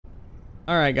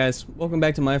Alright guys, welcome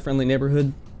back to My Friendly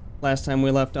Neighborhood. Last time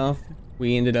we left off,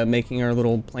 we ended up making our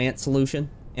little plant solution,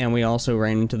 and we also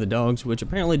ran into the dogs, which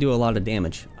apparently do a lot of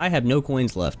damage. I have no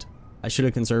coins left. I should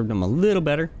have conserved them a little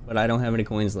better, but I don't have any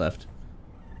coins left.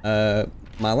 My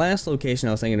last location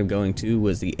I was thinking of going to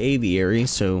was the aviary,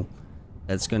 so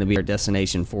that's going to be our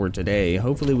destination for today.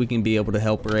 Hopefully we can be able to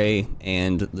help Ray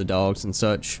and the dogs and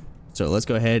such. So let's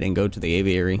go ahead and go to the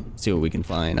aviary, see what we can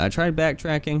find. I tried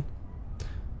backtracking,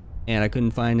 and I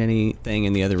couldn't find anything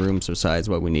in the other rooms besides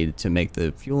what we needed to make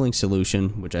the fueling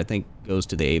solution, which I think goes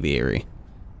to the aviary.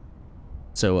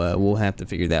 So we'll have to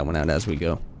figure that one out as we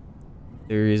go.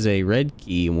 There is a red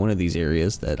key in one of these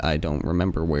areas that I don't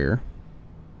remember where.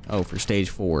 Oh, for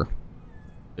stage 4.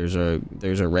 There's a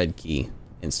red key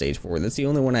in stage 4. That's the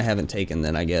only one I haven't taken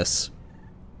then, I guess.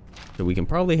 So we can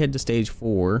probably head to stage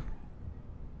 4,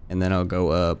 and then I'll go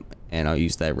up and I'll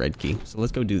use that red key. So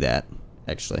let's go do that,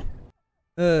 actually.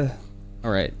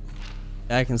 Alright.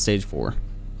 Back in stage 4.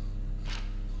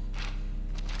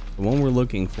 The one we're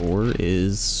looking for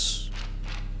is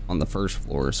on the first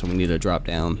floor, so we need to drop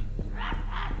down.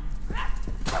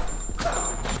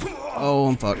 Oh,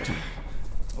 I'm fucked.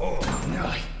 Oh,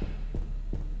 no.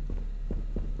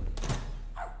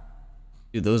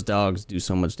 Dude, those dogs do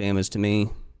so much damage to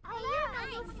me.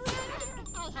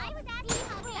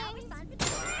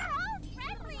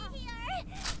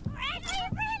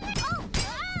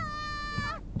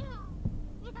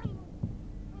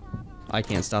 I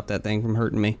can't stop that thing from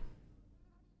hurting me.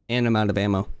 And I'm out of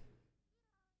ammo.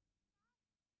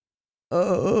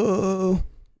 Oh,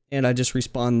 and I just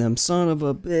respawned them, son of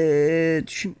a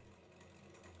bitch.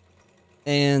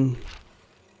 And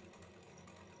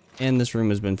this room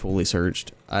has been fully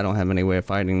searched. I don't have any way of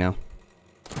fighting now.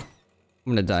 I'm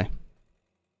gonna die.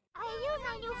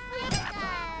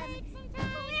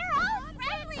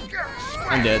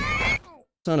 I'm dead.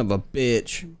 Son of a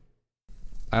bitch.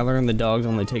 I learned the dogs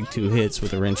only take 2 hits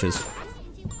with the wrenches.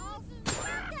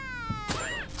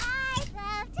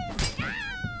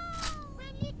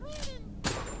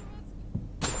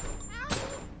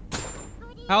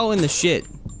 How in the shit?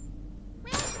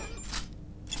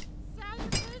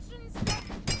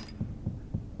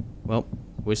 Well,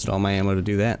 wasted all my ammo to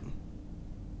do that.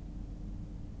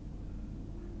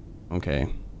 Okay.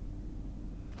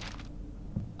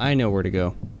 I know where to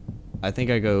go. I think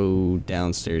I go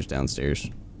downstairs.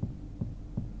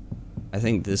 I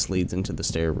think this leads into the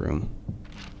stair room.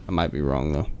 I might be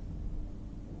wrong though.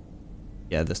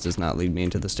 Yeah, this does not lead me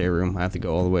into the stair room. I have to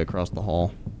go all the way across the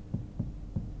hall.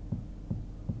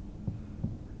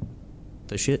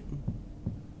 The shit.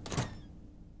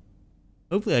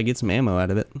 Hopefully I get some ammo out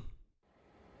of it.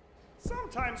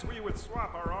 Sometimes we would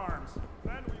swap our arms,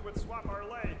 then we would swap our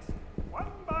legs. One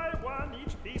by one,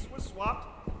 each piece was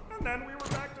swapped, and then we were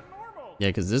back to normal. Yeah,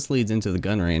 because this leads into the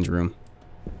gun range room.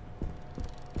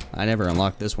 I never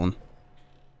unlocked this one.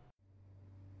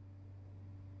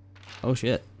 Oh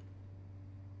shit.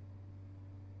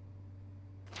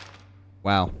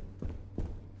 Wow.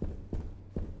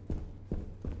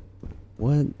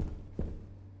 What?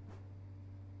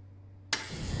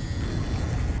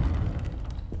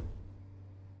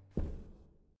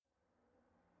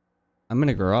 I'm in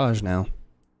a garage now.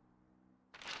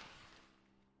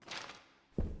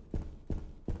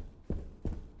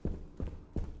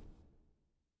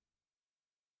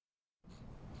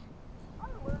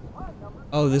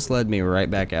 Oh, this led me right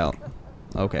back out.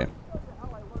 Okay.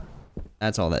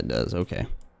 That's all that does, okay.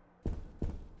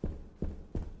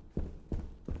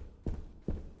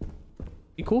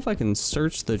 Be cool if I can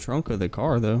search the trunk of the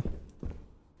car, though.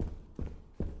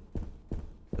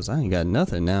 Because I ain't got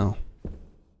nothing now.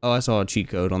 Oh, I saw a cheat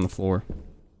code on the floor.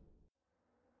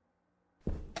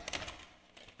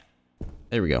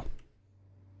 There we go.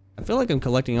 I feel like I'm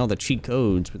collecting all the cheat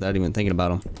codes without even thinking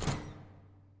about them.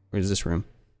 Where's this room?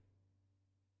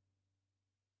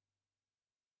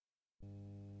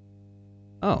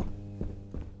 Oh.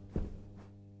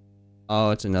 Oh,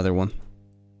 it's another one.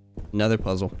 Another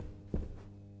puzzle.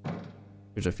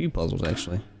 There's a few puzzles,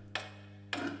 actually.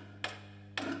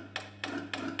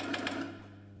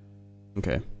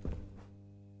 Okay.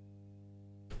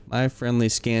 My Friendly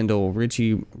Scandal,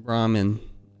 Richie Rahman,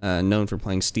 known for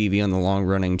playing Stevie on the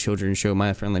long-running children's show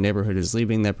My Friendly Neighborhood, is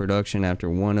leaving that production after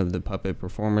one of the puppet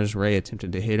performers, Ray,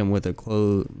 attempted to hit him with a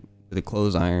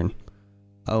clothes iron.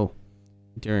 Oh.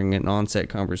 During an on-set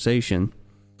conversation.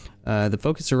 The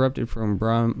focus erupted from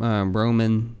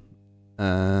Broman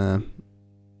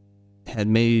had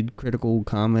made critical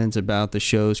comments about the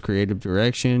show's creative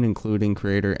direction, including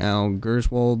creator Al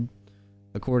Gerswald.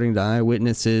 According to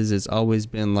eyewitnesses, it's always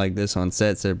been like this on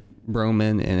sets.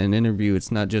 Broman in an interview,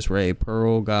 it's not just Ray.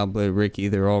 Pearl, Goblet, Ricky,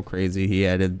 they're all crazy. He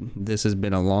added, "This has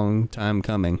been a long time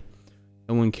coming.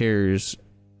 No one cares,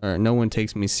 or no one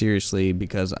takes me seriously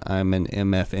because I'm an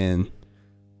MFN,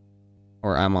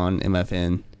 or I'm on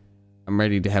MFN. I'm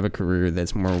ready to have a career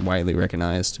that's more widely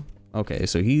recognized." Okay,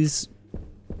 so he's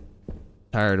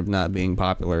tired of not being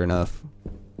popular enough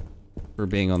for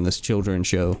being on this children's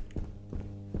show.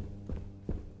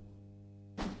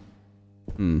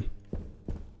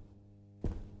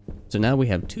 So now we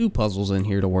have two puzzles in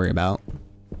here to worry about.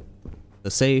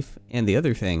 The safe and the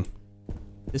other thing.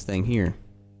 This thing here.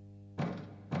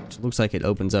 Which looks like it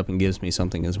opens up and gives me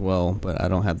something as well, but I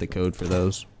don't have the code for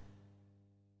those.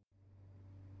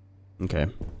 Okay.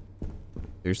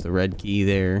 There's the red key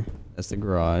there. That's the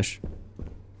garage.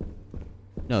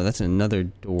 No, that's another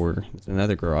door. It's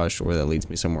another garage door that leads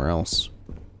me somewhere else.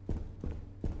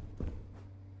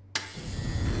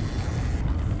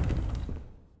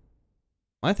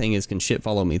 My thing is, can shit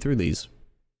follow me through these?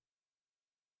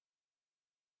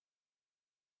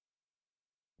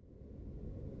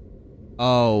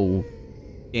 Oh,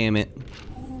 damn it.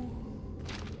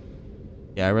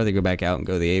 Yeah, I'd rather go back out and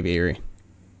go to the aviary.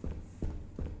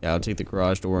 Yeah, I'll take the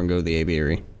garage door and go to the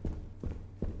aviary.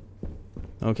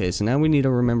 Okay, so now we need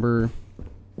to remember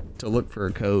to look for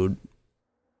a code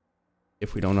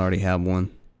if we don't already have one.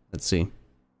 Let's see.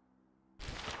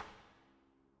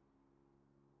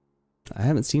 I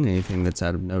haven't seen anything that's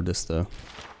out of notice though.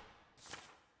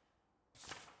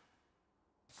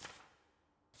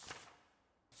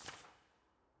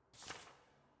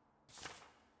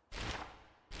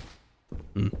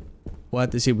 We'll have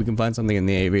to see if we can find something in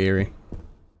the aviary.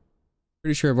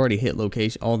 Pretty sure I've already hit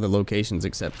all the locations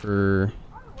except for...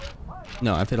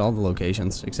 No, I've hit all the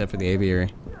locations except for the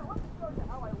aviary.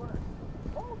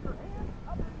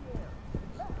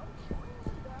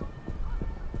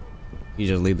 You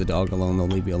just leave the dog alone, they'll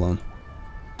leave you alone.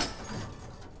 Go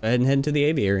ahead and head into the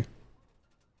aviary.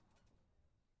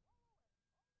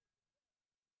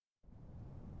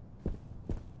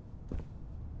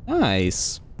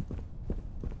 Nice.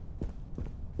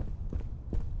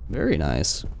 Very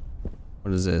nice.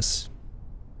 What is this?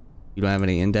 You don't have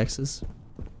any indexes?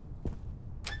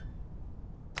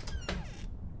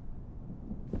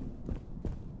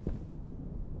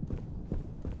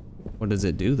 What does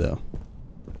it do though?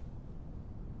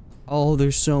 Oh,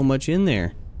 there's so much in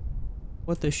there.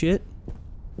 What the shit?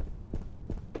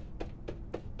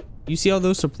 You see all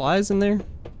those supplies in there?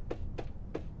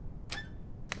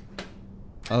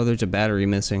 Oh, there's a battery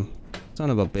missing. Son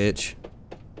of a bitch.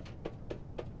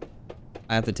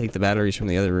 I have to take the batteries from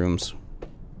the other rooms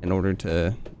in order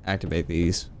to activate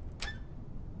these.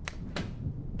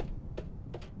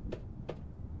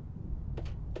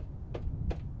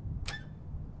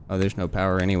 Oh, there's no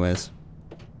power anyways.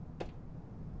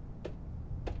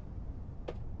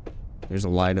 There's a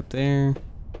light up there.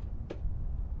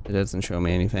 It doesn't show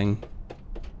me anything.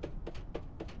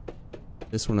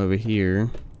 This one over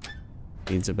here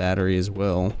needs a battery as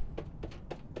well.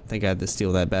 I think I had to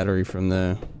steal that battery from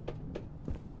the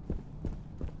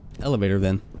elevator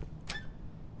then.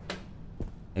 Yeah,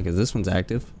 because this one's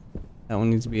active. That one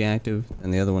needs to be active,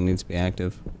 and the other one needs to be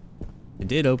active. It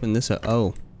did open this up.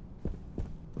 Oh.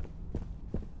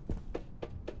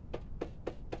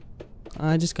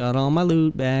 I just got all my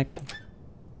loot back.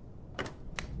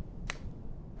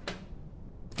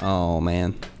 Oh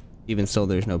man. Even still,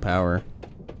 there's no power.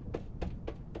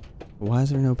 Why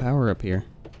is there no power up here?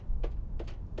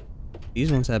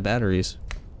 These ones have batteries.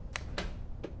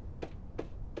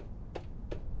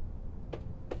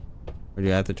 Or do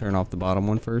you have to turn off the bottom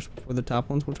one first before the top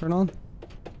ones will turn on?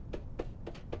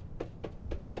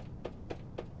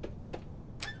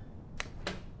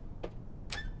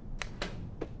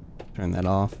 Turn that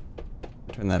off.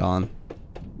 Turn that on.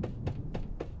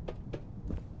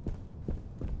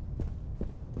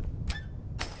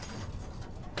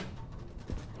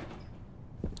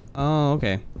 Oh,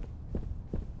 okay.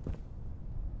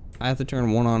 I have to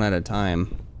turn one on at a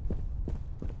time.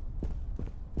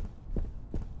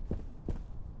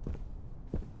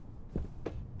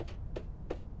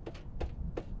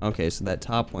 Okay, so that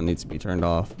top one needs to be turned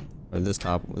off. Or this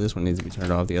one needs to be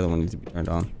turned off, the other one needs to be turned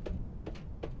on.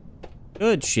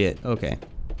 Good shit, okay.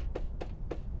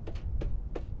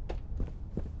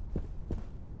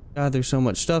 God, there's so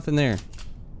much stuff in there.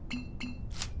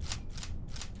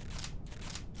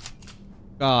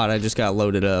 God, I just got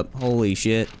loaded up. Holy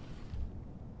shit.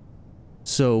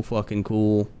 So fucking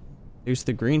cool. There's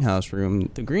the greenhouse room.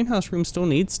 The greenhouse room still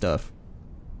needs stuff.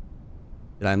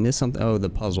 Did I miss something? Oh, the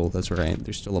puzzle. That's right.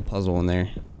 There's still a puzzle in there.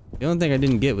 The only thing I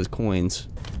didn't get was coins.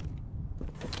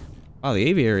 Oh, the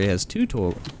aviary has two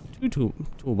Two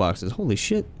toolboxes. Holy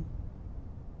shit.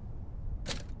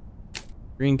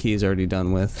 Green key is already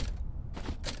done with.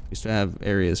 We still have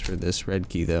areas for this red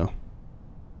key though.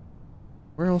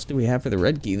 Where else do we have for the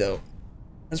red key though?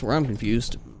 That's where I'm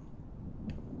confused.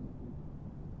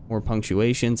 More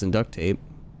punctuations and duct tape.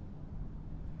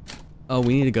 Oh,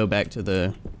 we need to go back to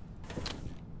the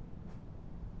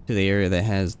area that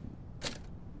has.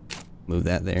 Move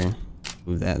that there.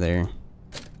 Move that there.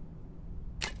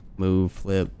 Move,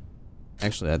 flip.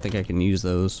 Actually, I think I can use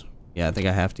those. Yeah, I think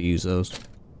I have to use those.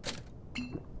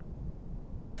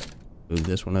 Move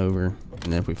this one over.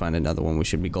 And then if we find another one, we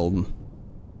should be golden.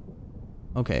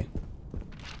 Okay.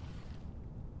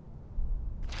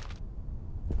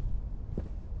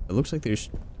 It looks like there's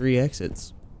 3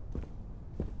 exits.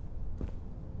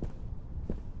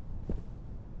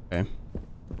 Okay.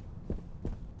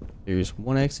 There's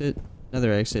one exit,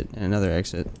 another exit, and another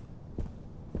exit.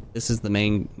 This is the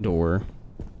main door.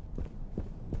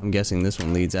 I'm guessing this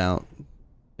one leads out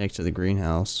next to the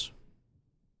greenhouse.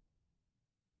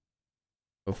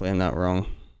 Hopefully I'm not wrong.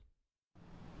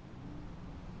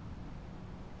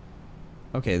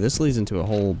 Okay, this leads into a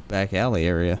whole back alley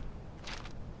area.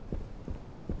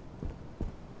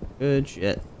 Good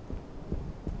shit.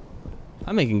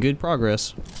 I'm making good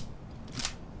progress.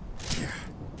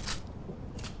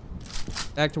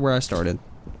 Back to where I started.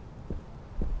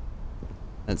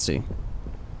 Let's see.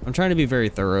 I'm trying to be very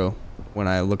thorough when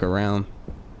I look around.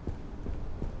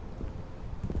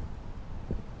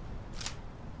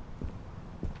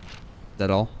 Is that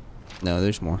all? No,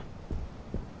 there's more.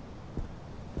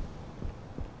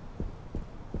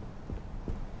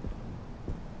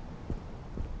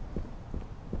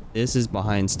 This is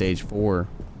behind stage 4.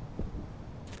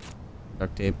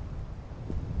 Duct tape.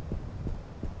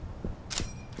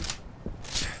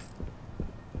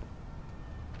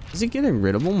 Is it getting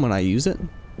rid of them when I use it?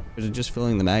 Or is it just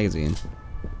filling the magazine?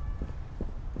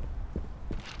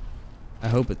 I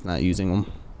hope it's not using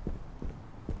them.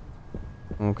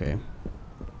 Okay.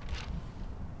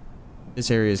 This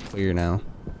area is clear now.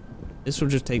 This will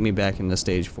just take me back into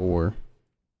stage 4.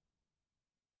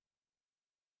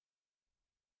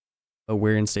 Oh,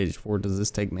 where in stage 4 does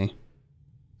this take me?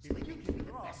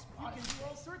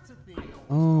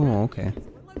 Oh, okay.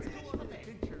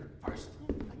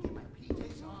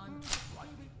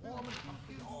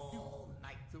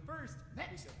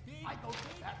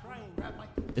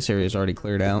 This area is already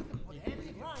cleared out.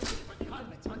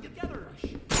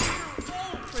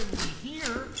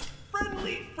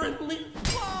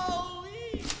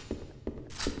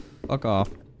 Fuck off.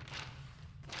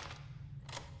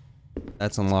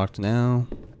 That's unlocked now.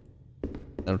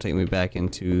 That'll take me back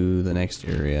into the next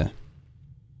area.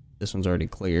 This one's already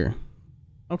clear.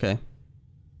 Okay.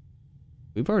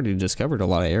 We've already discovered a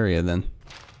lot of area then.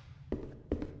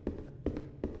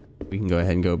 We can go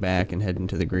ahead and go back and head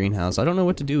into the greenhouse. I don't know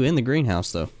what to do in the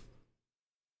greenhouse though.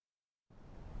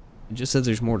 It just says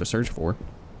there's more to search for.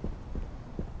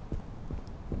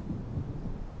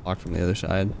 Locked from the other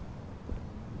side.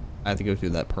 I have to go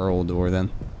through that pearl door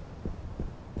then.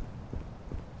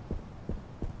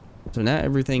 So now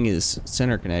everything is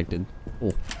center connected.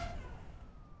 Cool.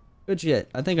 Good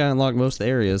shit. I think I unlocked most of the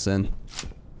areas then.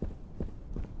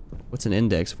 What's an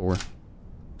index for?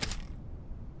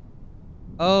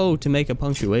 Oh, to make a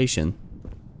punctuation.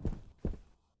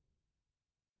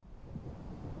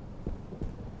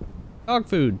 Dog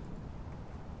food.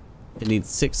 It needs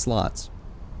 6 slots.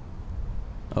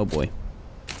 Oh boy.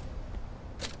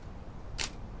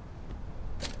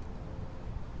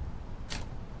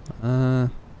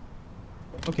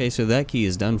 Okay, so that key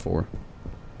is done for.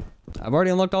 I've already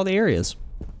unlocked all the areas.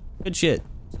 Good shit.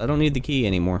 So I don't need the key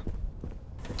anymore.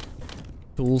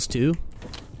 Tools 2.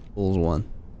 Tools 1.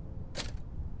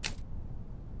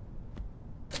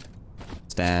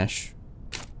 Stash.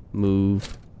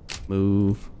 Move.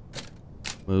 Move.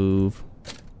 Move.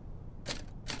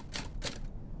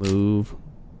 Move.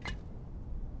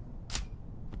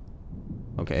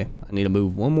 Okay, I need to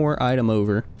move one more item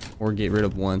over or get rid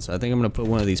of one, so I think I'm gonna put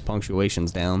one of these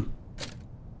punctuations down.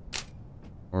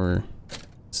 Or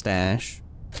stash.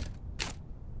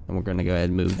 And we're gonna go ahead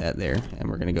and move that there, and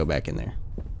we're gonna go back in there.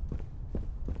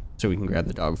 So we can grab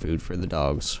the dog food for the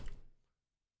dogs.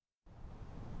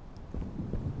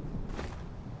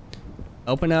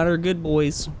 Helping out our good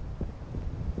boys.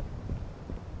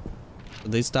 So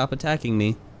they stop attacking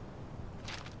me.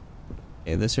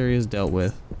 Okay, this area is dealt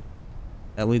with.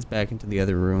 That leads back into the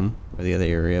other room, or the other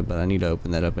area, but I need to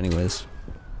open that up anyways.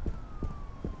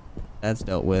 That's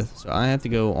dealt with, so I have to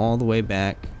go all the way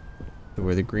back to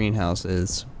where the greenhouse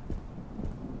is.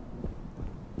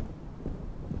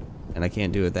 And and I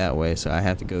can't do it that way, so I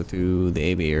have to go through the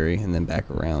aviary and then back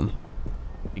around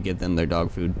to get them their dog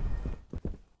food.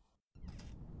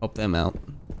 Help them out.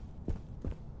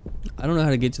 I don't know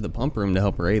how to get to the pump room to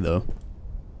help Ray, though.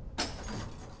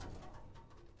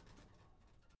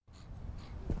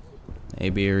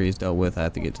 Aviary is dealt with. I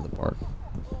have to get to the park.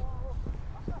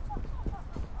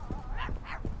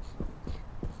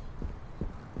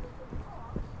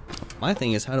 My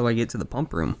thing is, how do I get to the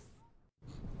pump room?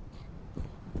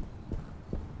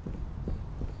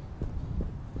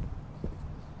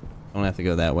 I don't have to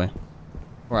go that way.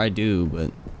 Or I do,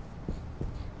 but...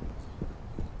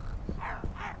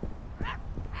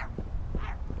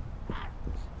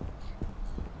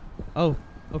 Oh,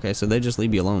 okay, so they just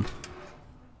leave you alone.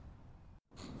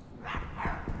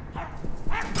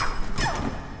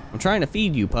 I'm trying to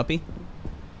feed you, puppy.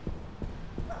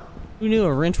 Who knew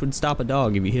a wrench would stop a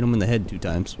dog if you hit him in the head 2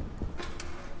 times?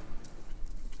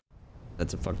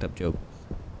 That's a fucked up joke.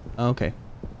 Okay.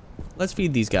 Let's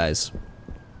feed these guys.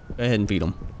 Go ahead and feed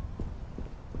them.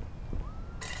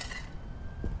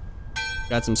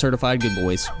 Got some certified good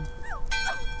boys.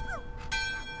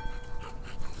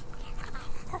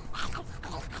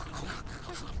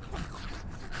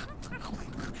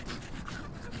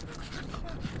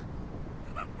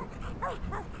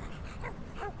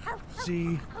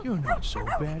 See, you're not so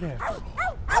bad after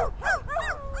all.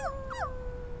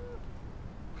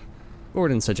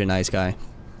 Gordon's such a nice guy.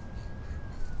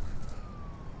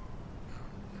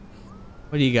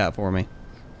 What do you got for me?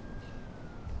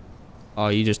 Oh,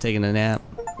 you just taking a nap?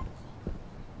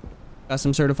 Got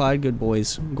some certified good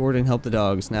boys. Gordon helped the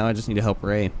dogs. Now I just need to help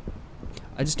Ray.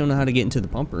 I just don't know how to get into the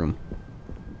pump room.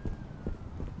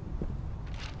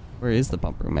 Where is the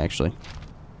pump room, actually?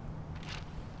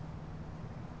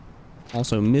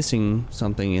 Also missing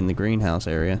something in the greenhouse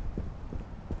area.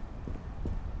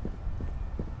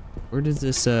 Where does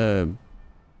this,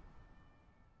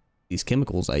 these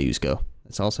chemicals I use go?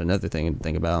 That's also another thing to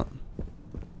think about.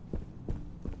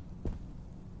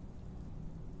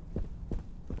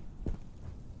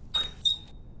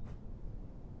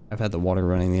 I've had the water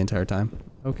running the entire time.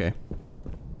 Okay.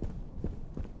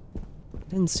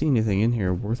 Didn't see anything in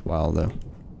here worthwhile, though.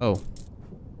 Oh.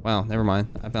 Wow, never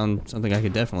mind. I found something I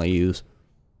could definitely use.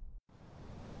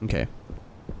 Okay.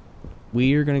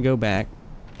 We are gonna go back,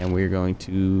 and we're gonna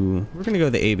go to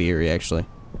the aviary, actually.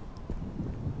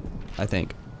 I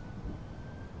think.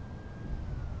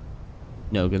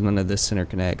 No, because none of this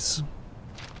interconnects.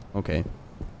 Okay.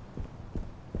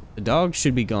 The dog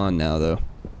should be gone now, though.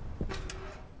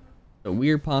 So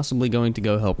we're possibly going to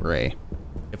go help Ray.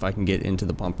 If I can get into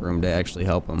the pump room to actually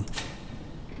help him.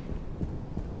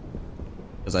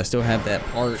 Because I still have that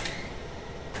part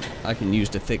I can use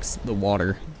to fix the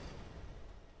water.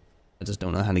 I just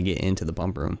don't know how to get into the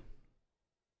pump room.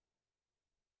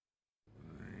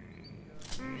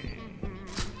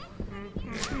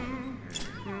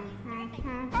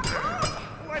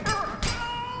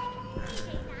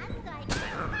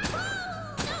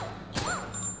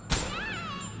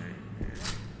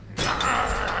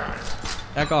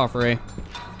 Back off, Ray.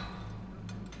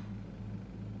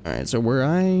 Alright, so where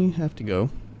I have to go...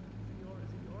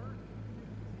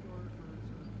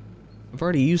 I've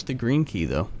already used the green key,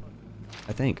 though.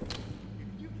 I think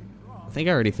I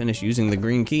already finished using the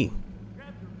green key.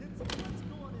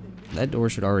 That door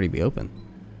should already be open.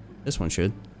 This one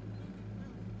should.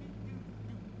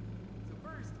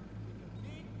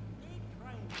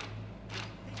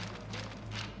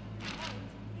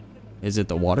 Is it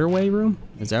the waterway room?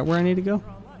 Is that where I need to go?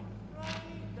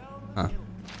 Huh.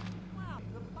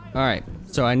 Alright,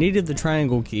 so I needed the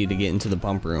triangle key to get into the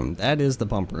pump room. That is the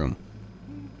pump room.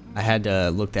 I had to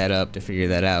look that up to figure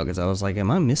that out because I was like, am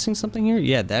I missing something here?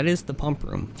 Yeah, that is the pump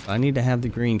room. So I need to have the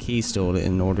green key still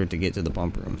in order to get to the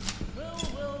pump room. Well,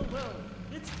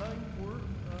 it's time for,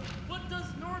 what does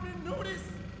Norman notice?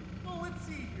 Oh, let's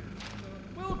see here.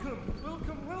 Welcome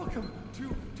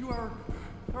to our,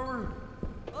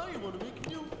 I want to make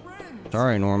new friends.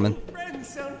 Sorry, Norman. New friends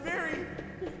sound very...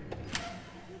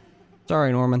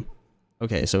 Sorry, Norman.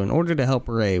 Okay, so in order to help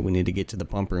Ray, we need to get to the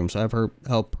pump room. So I've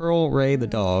helped Pearl, Ray, the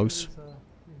dogs.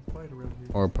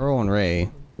 Or Pearl and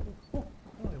Ray. Oh,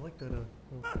 I like that,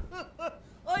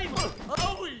 I'm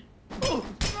Howie! Oh,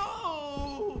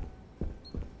 no!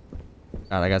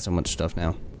 God, I got so much stuff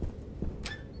now.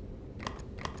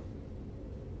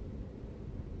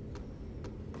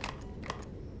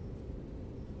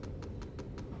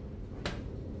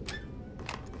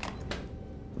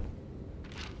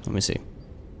 Let me see.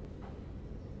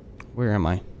 Where am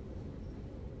I?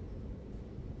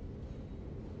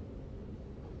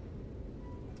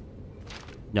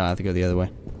 No, I have to go the other way.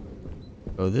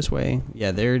 Go this way.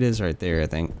 Yeah, there it is right there, I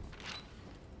think.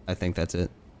 I think that's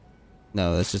it.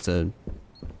 No, that's just a...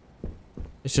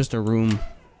 It's just a room.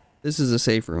 This is a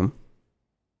safe room.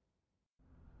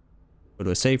 Go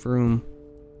to a safe room.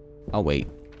 I'll wait.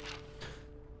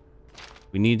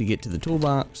 We need to get to the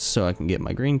toolbox so I can get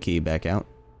my green key back out.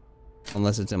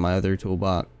 Unless it's in my other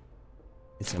toolbox.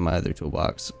 It's in my other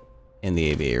toolbox. In the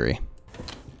aviary.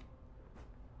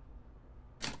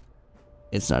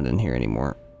 It's not in here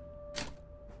anymore.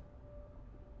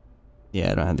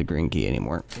 Yeah, I don't have the green key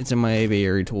anymore. It's in my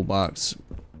aviary toolbox.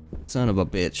 Son of a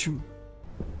bitch.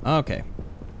 Okay.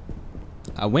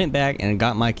 I went back and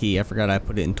got my key. I forgot I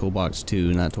put it in toolbox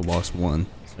 2, not toolbox 1.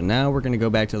 So now we're going to go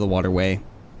back to the waterway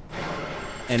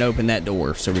and open that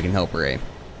door so we can help Ray.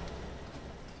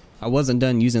 I wasn't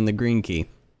done using the green key.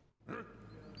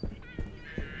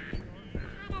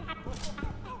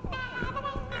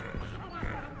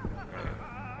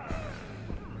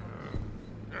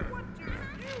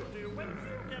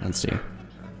 Let's see.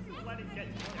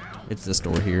 It's this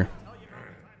door here.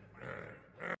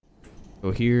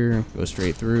 Go here, go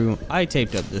straight through. I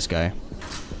taped up this guy.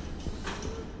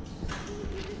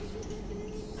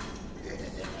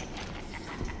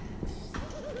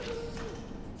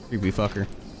 Creepy fucker.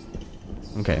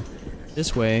 Okay.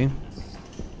 This way.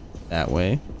 That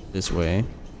way. This way.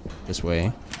 This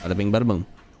way. Bada bing, bada boom.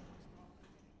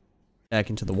 Back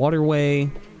into the waterway.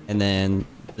 And then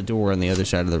the door on the other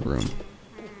side of the room.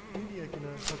 Maybe I can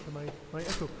talk to my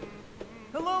echo.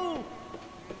 Hello!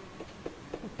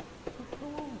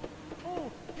 Hello!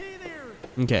 Oh, hey there!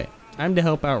 Okay. Time to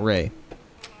help out Ray.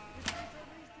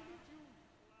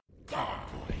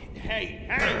 Hey,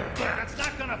 that's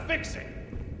not gonna fix it.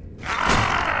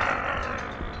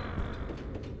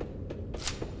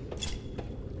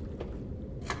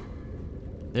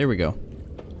 There we go.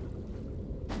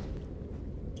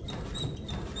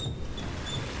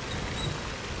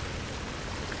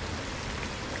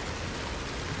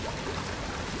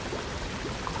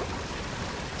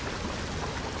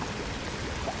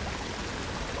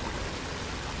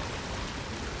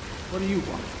 What do you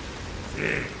want?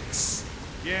 Fix.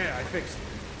 Yeah, I fixed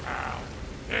it. Wow,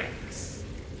 fix.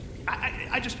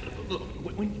 I just look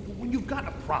when you've got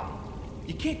a problem,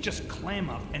 you can't just clam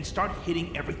up and start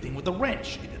hitting everything with a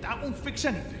wrench. That won't fix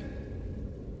anything.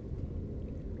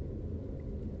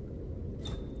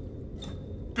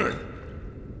 Good.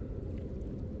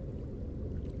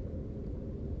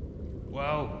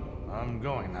 Well, I'm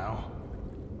going now.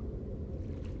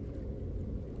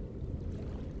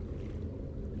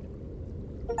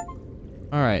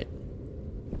 All right.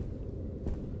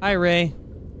 Hi, Ray.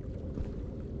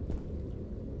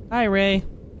 Hi, Ray.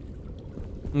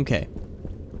 Okay.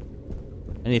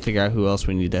 I need to figure out who else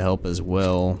we need to help as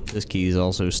well. This key is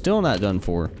also still not done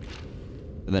for.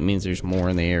 So that means there's more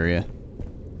in the area.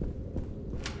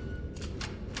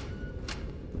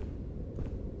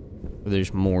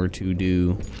 There's more to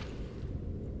do.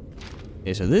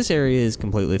 Okay, so this area is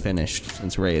completely finished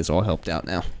since Ray is all helped out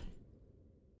now.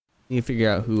 Need to figure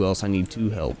out who else I need to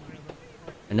help.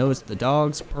 I know it's the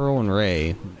dogs, Pearl, and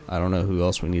Ray. I don't know who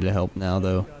else we need to help now,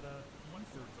 though.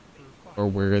 Or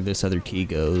where this other key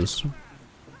goes.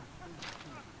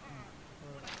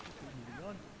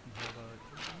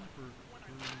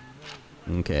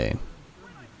 Okay.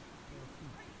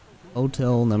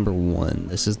 Hotel number 1.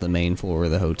 This is the main floor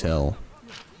of the hotel.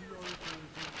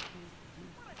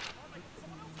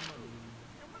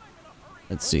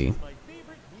 Let's see.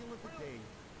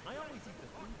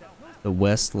 The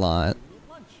West Lot.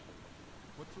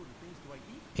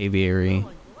 Aviary.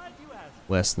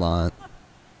 West Lot.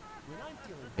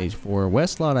 Page 4.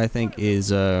 West Lot, I think, is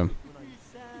the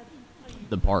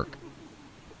park.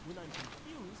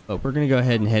 But we're going to go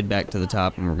ahead and head back to the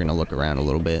top and we're going to look around a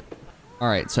little bit.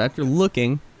 Alright, so after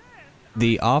looking,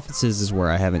 the offices is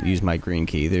where I haven't used my green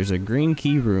key. There's a green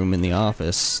key room in the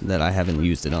office that I haven't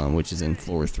used it on, which is in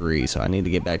floor 3. So I need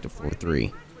to get back to floor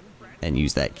 3 and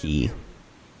use that key.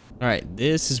 Alright,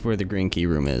 this is where the green key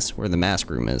room is, where the mask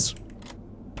room is.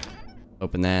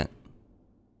 Open that.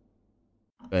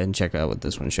 Go ahead and check out what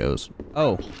this one shows.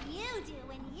 Oh. What do you do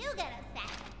when you get upset?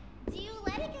 Do you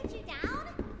let it get you down?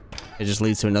 It just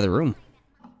leads to another room.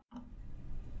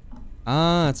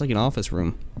 Ah, it's like an office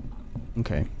room.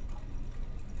 Okay.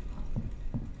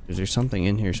 Is there something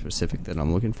in here specific that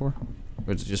I'm looking for?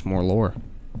 Or is it just more lore?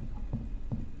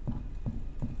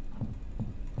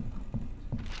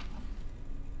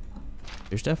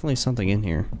 There's definitely something in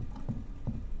here.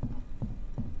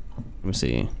 Let me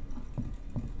see.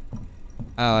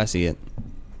 Oh, I see it.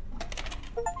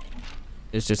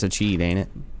 It's just a cheat, ain't it?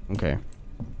 Okay.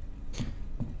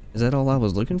 Is that all I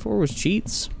was looking for, was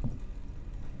cheats?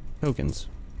 Tokens.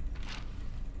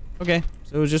 Okay,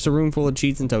 so it was just a room full of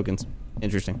cheats and tokens.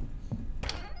 Interesting.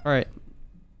 Alright.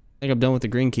 I think I'm done with the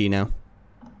green key now.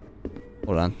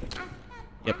 Hold on.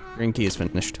 Yep, green key is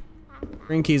finished.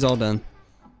 Green key's all done.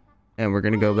 And we're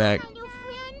gonna go back. New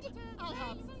friend? I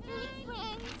have big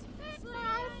friends,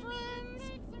 small friends,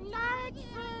 large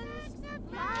friends,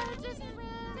 largest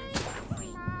friends,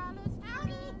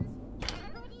 smallest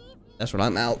friends. That's what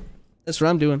I'm out. That's what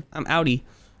I'm doing. I'm outie.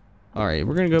 Alright,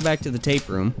 we're gonna go back to the tape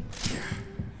room.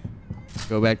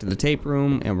 Go back to the tape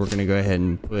room, and we're gonna go ahead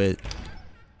and put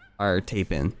our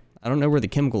tape in. I don't know where the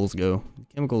chemicals go. The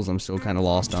chemicals I'm still kind of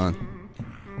lost on.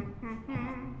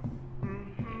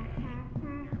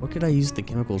 What could I use the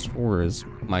chemicals for is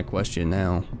my question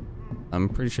now. I'm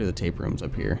pretty sure the tape room's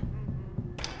up here.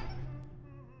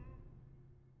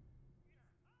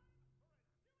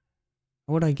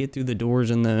 How would I get through the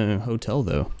doors in the hotel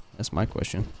though? That's my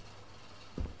question.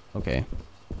 Okay.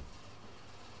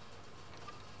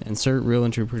 Insert real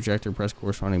into projector, press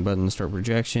corresponding button to start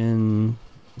projection.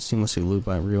 Seamlessly loop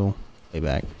by reel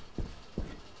playback.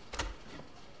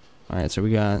 Alright, so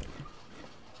we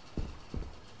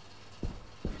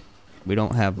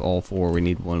don't have all four, we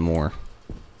need one more.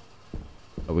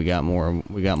 But we got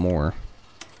more,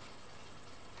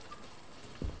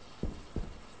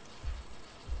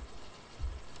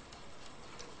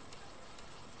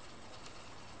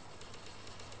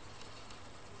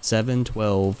 Seven,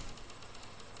 12,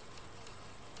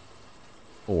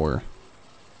 4.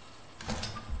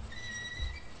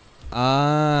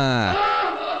 Ah.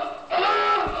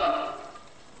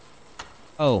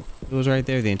 Oh, it was right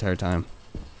there the entire time.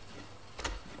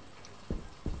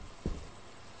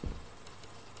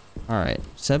 Alright,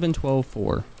 7, 12,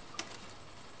 4.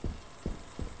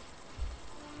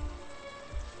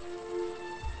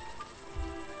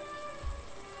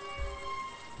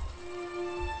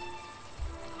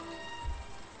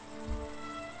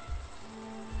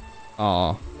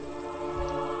 Aw.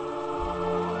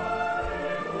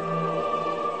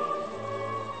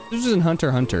 This is in Hunter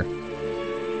x Hunter.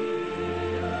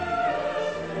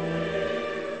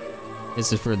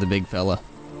 This is for the big fella.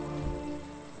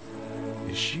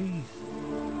 Is she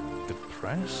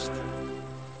depressed?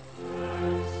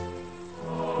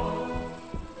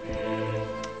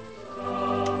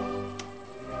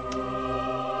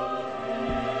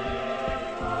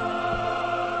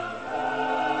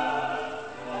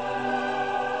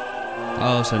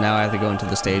 Oh, so now I have to go into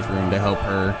the stage room to help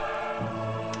her.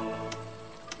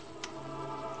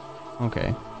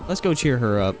 Okay, let's go cheer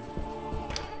her up.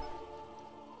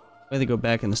 I have to go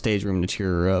back in the stage room to cheer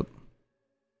her up.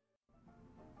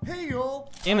 Hey,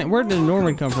 y'all. Damn it, where did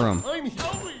Norman come from? I'm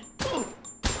Howie.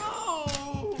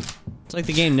 Oh. It's like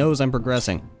the game knows I'm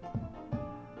progressing.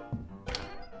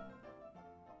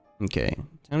 Okay,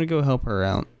 time to go help her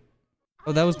out.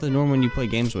 Oh, that was the Norman you play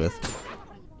games with.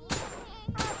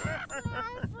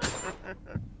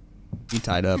 You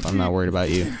tied up, I'm not worried about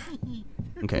you.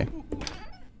 Okay.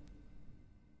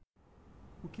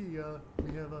 Okay,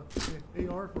 we have a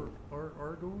AR for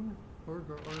Argon.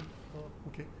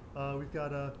 Okay. We've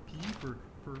got a P for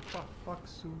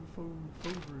Fox.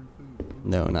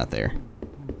 No, not there.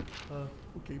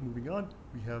 Okay, moving on.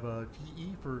 We have a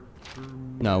TE for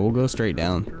No, we'll go straight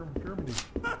down. Germany.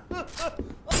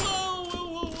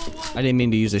 I didn't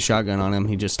mean to use a shotgun on him,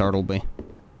 he just startled me.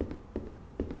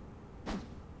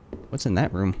 What's in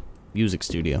that room? Music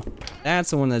studio. That's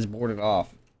the one that's boarded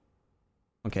off.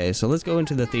 Okay, so let's go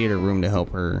into the theater room to help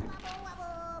her.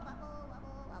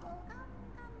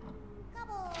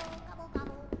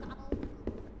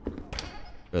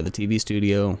 Go to the TV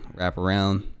studio, wrap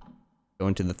around, go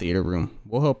into the theater room.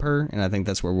 We'll help her, and I think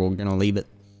that's where we're gonna leave it.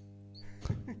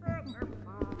 I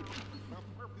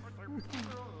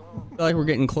feel like we're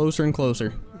getting closer and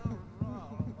closer.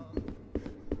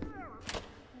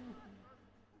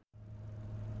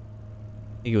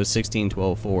 I think it was 16,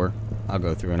 12, 4. I'll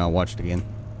go through and I'll watch it again.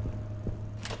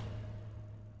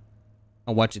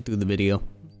 I'll watch it through the video.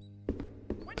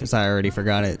 Because I already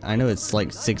forgot it. I know it's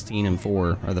like 16 and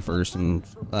 4 are the first and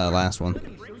last one.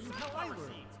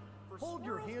 Hold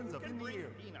your hands up in the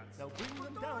air. Now bring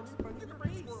them down in front of your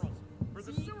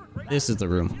face. This is the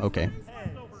room. Okay.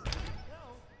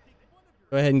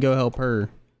 Go ahead and go help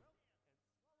her.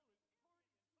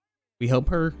 We help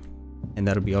her, and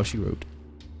that'll be all she wrote.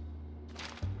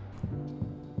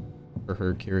 For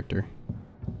her character.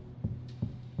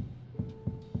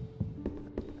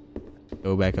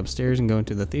 Go back upstairs and go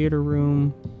into the theater room,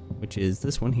 which is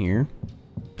this one here.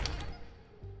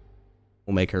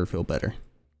 We'll make her feel better.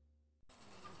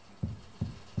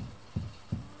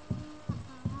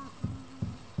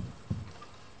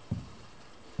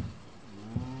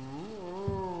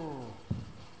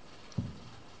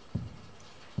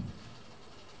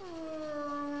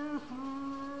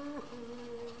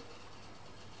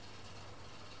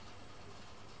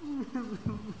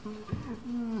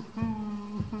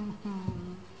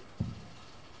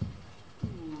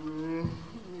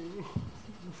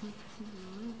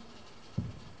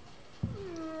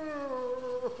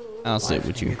 I'll sit Life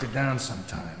with can you. get you down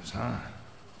sometimes, huh?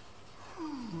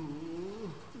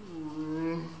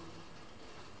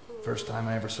 First time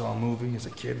I ever saw a movie as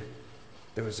a kid,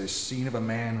 there was this scene of a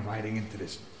man riding into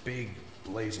this big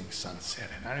blazing sunset,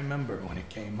 and I remember when it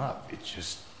came up, it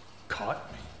just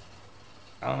caught me.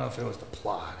 I don't know if it was the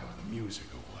plot or the music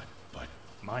or what, but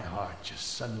my heart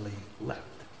just suddenly leapt,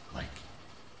 like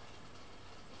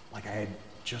I had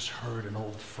just heard an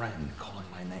old friend calling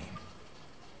my name.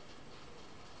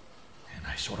 And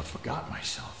I sort of forgot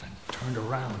myself and turned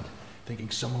around, thinking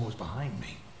someone was behind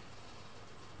me.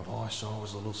 But all I saw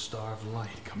was a little star of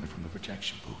light coming from the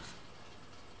projection booth.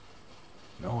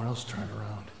 No one else turned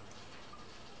around.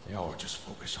 They all were just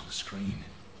focused on the screen.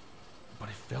 But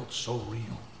it felt so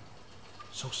real,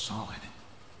 so solid.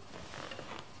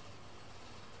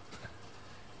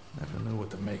 Never knew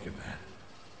what to make of that.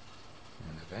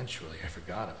 And eventually I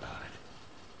forgot about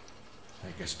it.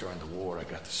 I guess during the war I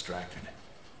got distracted.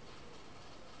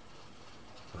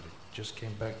 But it just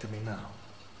came back to me now.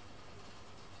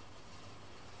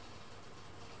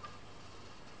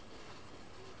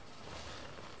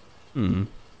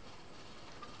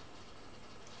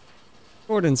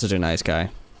 Gordon's such a nice guy.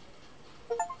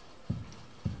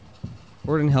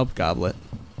 Gordon helped Goblet.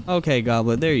 Okay,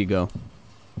 Goblet, there you go.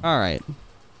 Alright.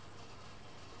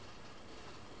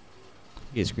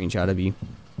 Get a screenshot of you.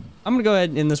 I'm gonna go ahead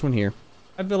and end this one here.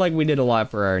 I feel like we did a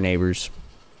lot for our neighbors.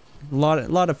 A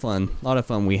lot of fun. A lot of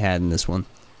fun we had in this one.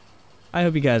 I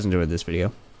hope you guys enjoyed this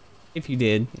video. If you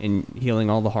did, and healing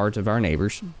all the hearts of our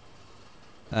neighbors,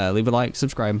 leave a like,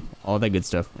 subscribe, all that good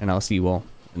stuff, and I'll see you all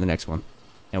in the next one.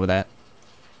 And with that,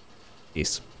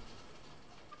 peace.